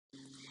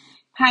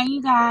Hi,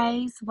 you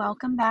guys.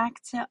 Welcome back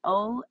to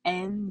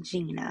OM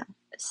Gina.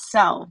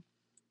 So,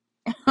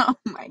 oh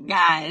my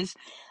gosh,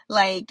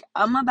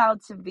 I'm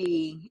about to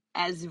be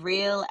as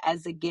real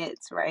as it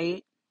gets,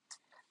 right?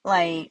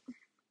 Like,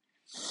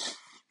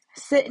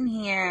 sitting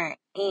here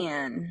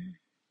and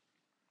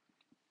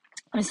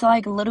it's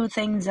like little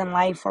things in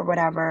life or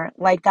whatever.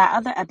 Like that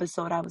other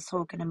episode I was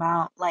talking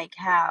about, like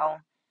how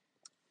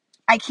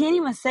I can't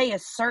even say a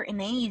certain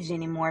age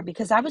anymore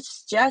because I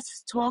was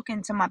just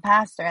talking to my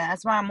pastor.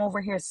 That's why I'm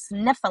over here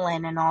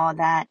sniffling and all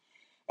that.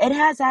 It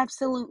has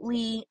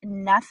absolutely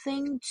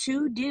nothing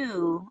to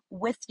do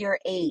with your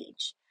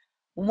age.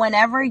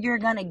 Whenever you're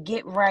going to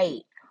get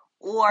right,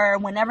 or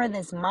whenever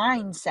this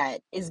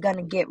mindset is going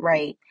to get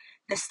right,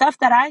 the stuff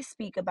that I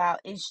speak about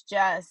is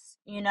just,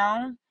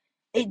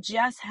 it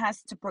just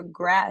has to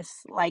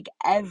progress like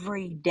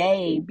every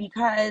day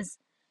because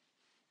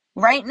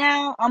right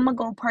now, I'm gonna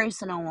go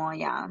personal on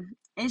y'all.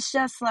 It's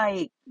just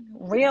like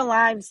real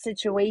life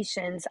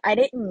situations. I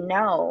didn't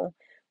know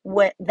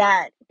what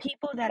that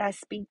people that I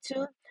speak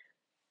to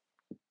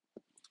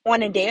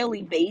on a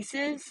daily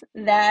basis,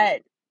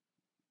 that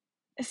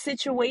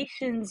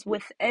situations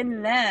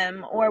within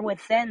them or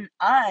within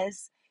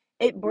us,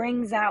 it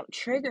brings out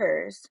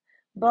triggers.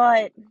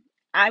 But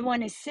I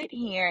want to sit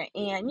here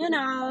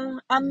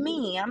and, I'm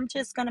me. I'm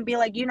just gonna be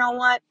like, you know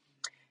what?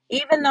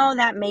 Even though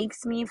that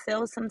makes me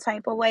feel some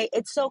type of way,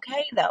 it's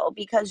okay though,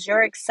 because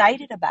you're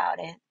excited about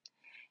it.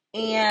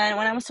 And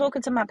when I was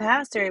talking to my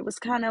pastor, it was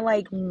kind of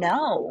like,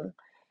 no,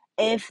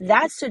 if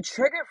that's a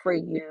trigger for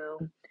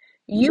you,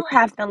 you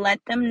have to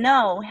let them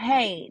know,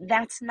 hey,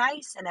 that's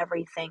nice and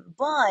everything,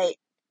 but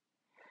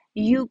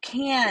you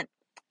can't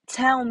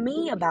tell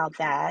me about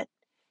that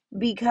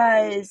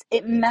because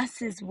it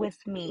messes with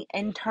me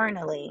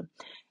internally.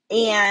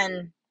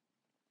 And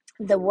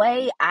the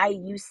way I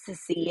used to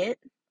see it,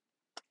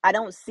 I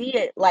don't see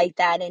it like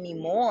that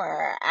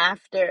anymore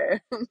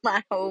after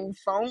my whole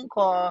phone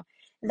call.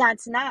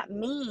 That's not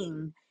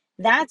mean.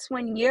 That's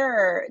when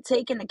you're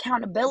taking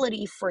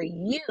accountability for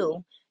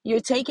you. You're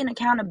taking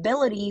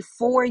accountability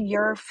for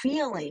your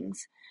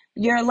feelings.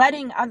 You're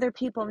letting other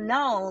people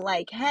know,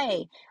 like,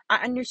 hey, I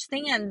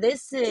understand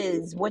this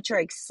is what you're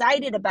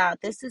excited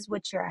about. This is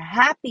what you're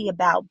happy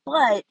about.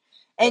 But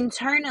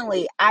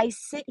internally, I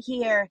sit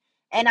here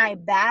and I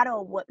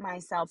battle with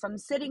myself. I'm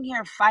sitting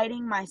here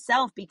fighting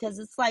myself because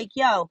it's like,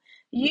 yo,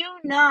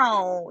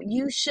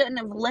 you shouldn't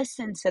have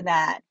listened to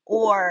that,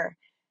 or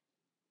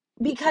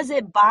because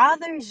it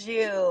bothers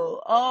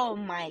you. Oh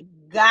my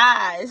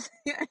gosh.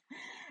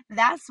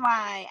 That's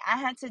why I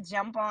had to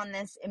jump on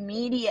this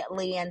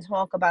immediately and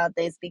talk about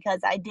this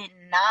because I did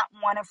not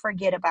want to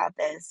forget about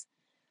this.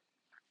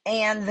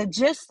 And the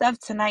gist of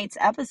tonight's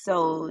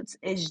episodes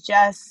is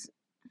just,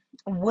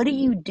 what do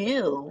you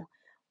do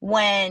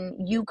when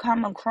you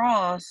come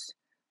across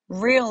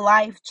real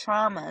life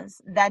traumas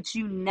that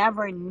you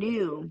never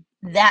knew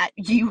that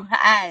you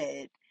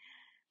had?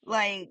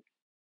 Like,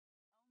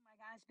 oh my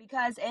gosh,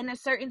 because in a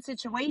certain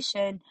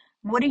situation,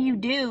 what do you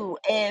do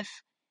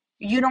if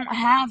you don't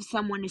have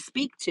someone to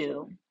speak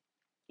to?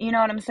 You know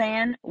what I'm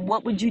saying?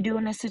 What would you do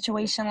in a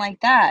situation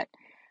like that?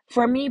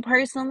 For me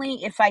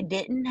personally, if I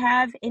didn't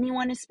have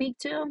anyone to speak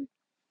to,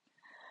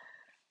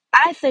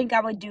 I think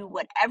I would do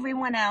what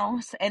everyone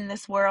else in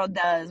this world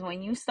does.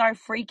 When you start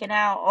freaking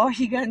out, all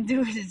you're gonna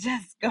do is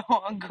just go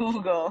on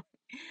Google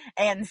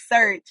and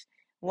search,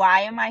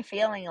 why am I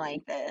feeling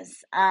like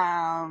this?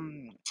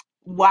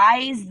 Why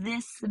is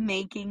this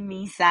making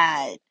me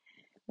sad?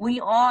 We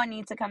all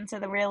need to come to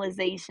the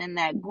realization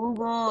that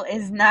Google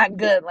is not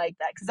good like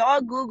that. Because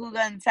all Google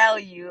gonna tell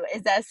you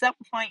is that at some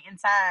point in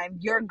time,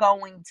 you're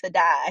going to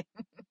die.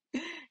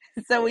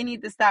 So we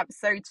need to stop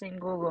searching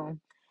Google.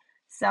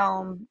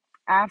 So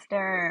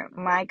after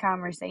my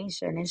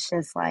conversation, it's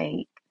just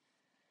like,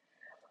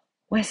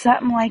 with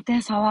something like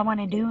this, all I want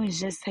to do is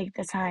just take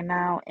the time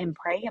out and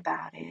pray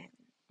about it.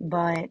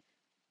 But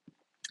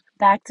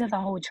back to the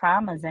whole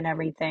traumas and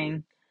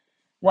everything.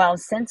 Well,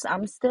 since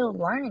I'm still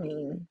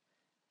learning,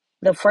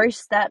 the first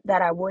step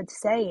that I would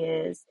say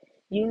is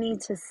you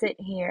need to sit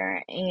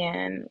here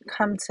and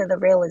come to the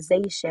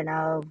realization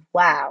of,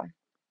 wow,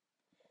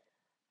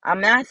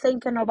 I'm not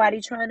thinking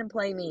nobody trying to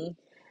play me.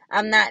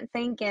 I'm not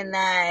thinking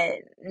that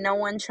no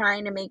one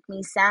trying to make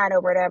me sad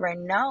or whatever.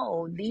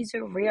 No, these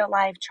are real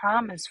life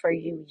traumas for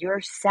you.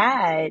 You're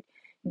sad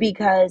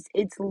because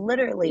it's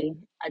literally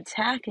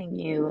attacking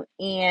you,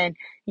 and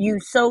you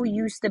so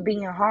used to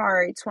being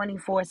hard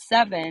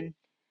 24/7,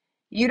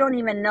 you don't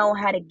even know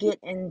how to get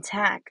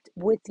intact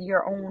with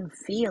your own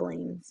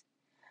feelings.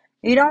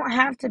 You don't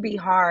have to be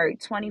hard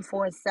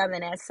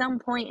 24/7. At some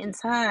point in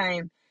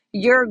time,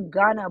 you're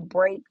gonna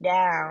break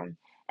down.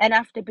 And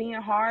after being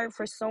hard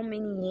for so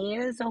many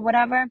years or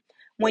whatever,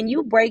 when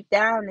you break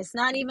down, it's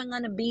not even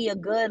gonna be a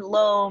good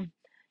little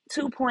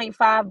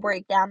 2.5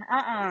 breakdown.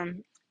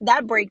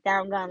 That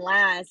breakdown gonna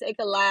last. It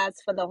could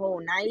last for the whole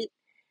night.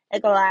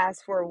 It could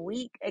last for a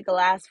week. It could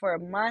last for a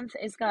month.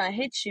 It's gonna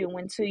hit you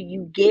until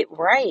you get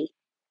right.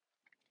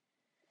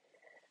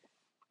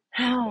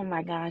 Oh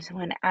my gosh,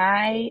 when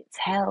I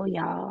tell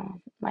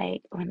y'all.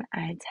 Like when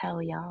I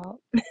tell y'all,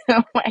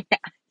 oh my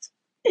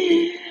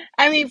God.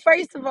 I mean,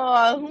 first of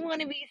all, who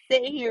want to be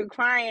sitting here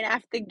crying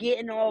after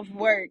getting off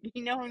work?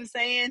 You know what I'm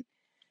saying?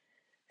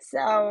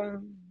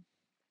 So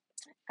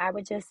I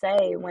would just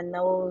say when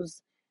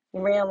those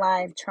real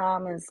life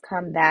traumas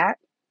come back,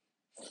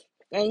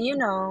 and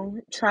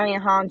try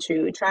and haunt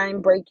you, try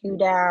and break you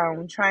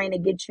down, trying to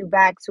get you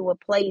back to a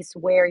place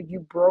where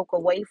you broke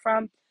away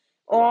from.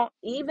 Or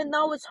even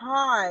though it's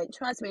hard,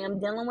 trust me, I'm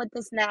dealing with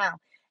this now.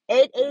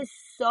 It is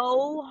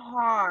so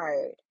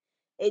hard.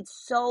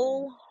 It's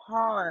so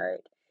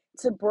hard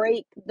to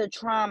break the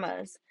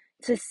traumas,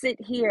 to sit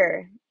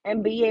here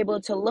and be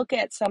able to look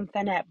at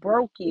something that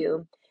broke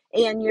you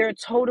and you're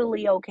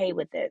totally okay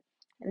with it.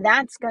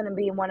 That's going to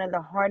be one of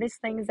the hardest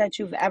things that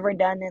you've ever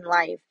done in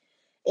life,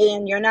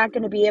 and you're not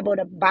going to be able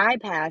to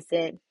bypass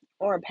it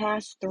or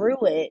pass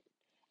through it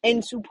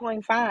in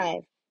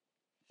 2.5.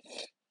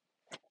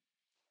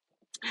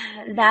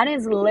 That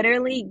is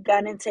literally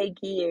going to take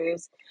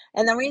years.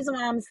 And the reason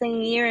why I'm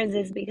saying years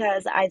is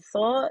because I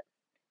thought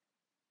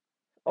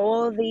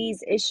all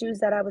these issues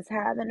that I was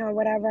having or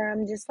whatever,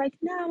 I'm just like,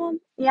 no,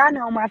 yeah, I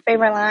know my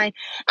favorite line.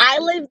 I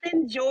lived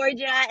in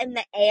Georgia and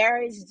the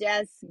air is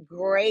just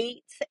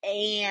great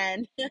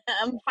and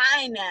I'm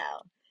fine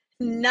now.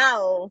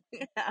 No,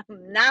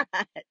 I'm not.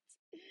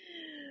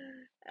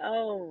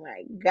 Oh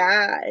my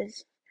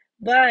gosh.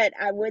 But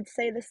I would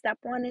say the step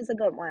one is a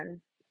good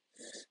one.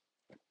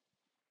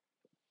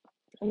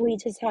 We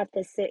just have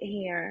to sit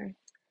here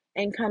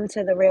and come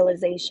to the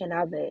realization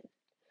of it.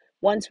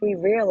 Once we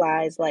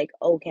realize, like,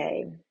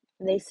 okay,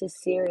 this is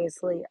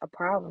seriously a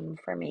problem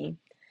for me.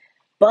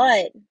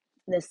 But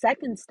the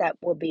second step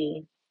will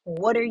be,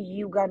 what are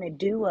you going to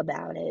do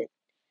about it?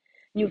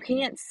 You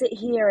can't sit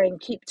here and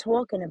keep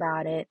talking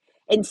about it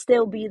and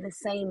still be the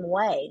same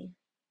way.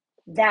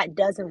 That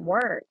doesn't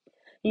work.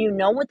 You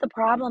know what the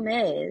problem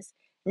is.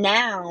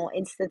 Now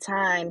it's the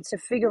time to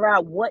figure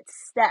out what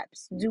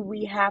steps do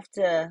we have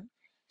to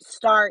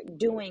start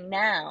doing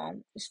now.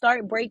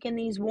 Start breaking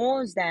these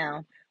walls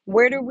down.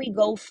 Where do we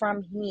go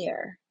from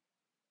here?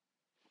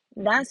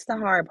 That's the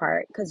hard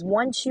part, because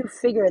once you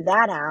figure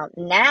that out,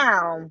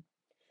 now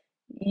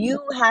you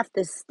have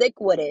to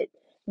stick with it.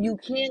 You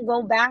can't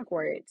go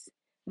backwards.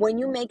 When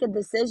you make a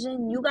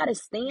decision, you got to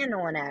stand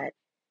on that.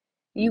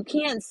 You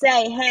can't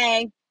say,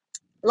 hey,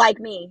 like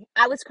me,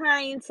 I was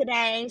crying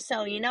today,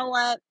 so you know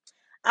what?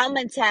 I'm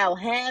gonna tell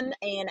him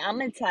and I'm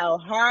gonna tell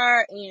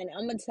her and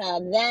I'm gonna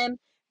tell them,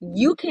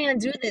 you can't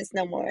do this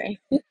no more.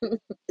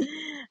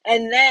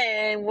 And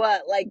then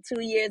what, like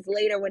 2 years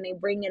later, when they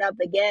bring it up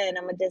again,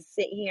 I'm gonna just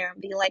sit here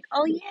and be like,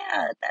 oh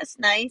yeah, that's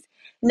nice.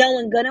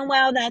 Knowing good and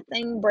well that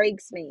thing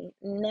breaks me.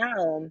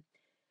 No.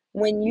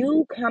 When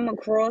you come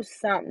across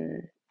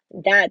something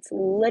that's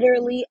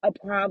literally a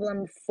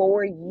problem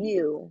for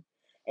you,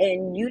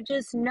 and you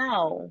just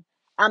know,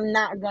 I'm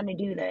not going to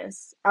do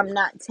this, I'm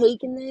not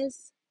taking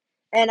this,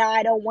 and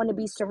I don't want to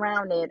be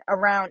surrounded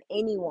around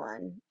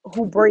anyone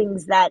who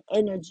brings that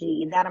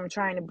energy that I'm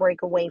trying to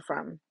break away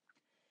from.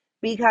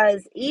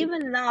 Because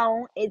even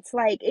though it's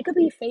like, it could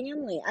be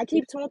family, I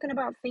keep talking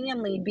about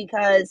family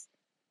because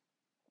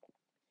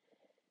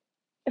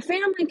a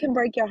family can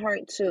break your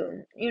heart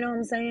too. You know what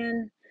I'm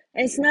saying?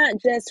 It's not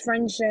just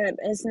friendship,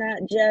 it's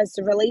not just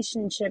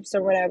relationships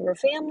or whatever.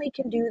 Family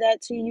can do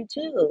that to you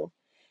too.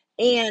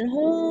 And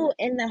who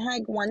in the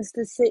heck wants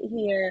to sit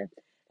here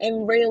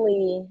and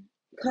really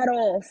cut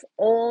off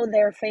all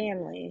their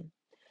family?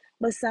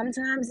 But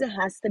sometimes it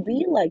has to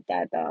be like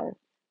that though.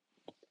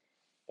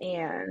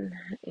 And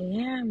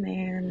yeah,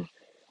 man.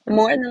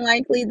 More than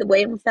likely, the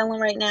way I'm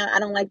feeling right now, I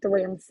don't like the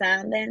way I'm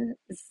sounding.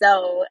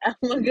 So I'm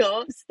gonna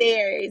go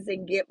upstairs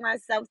and get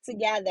myself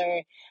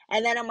together,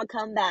 and then I'm gonna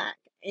come back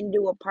and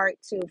do a part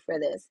two for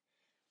this.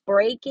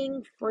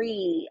 Breaking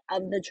free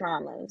of the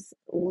traumas,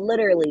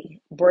 literally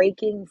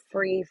breaking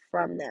free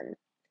from them.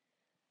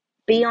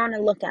 Be on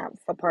the lookout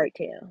for part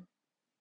two.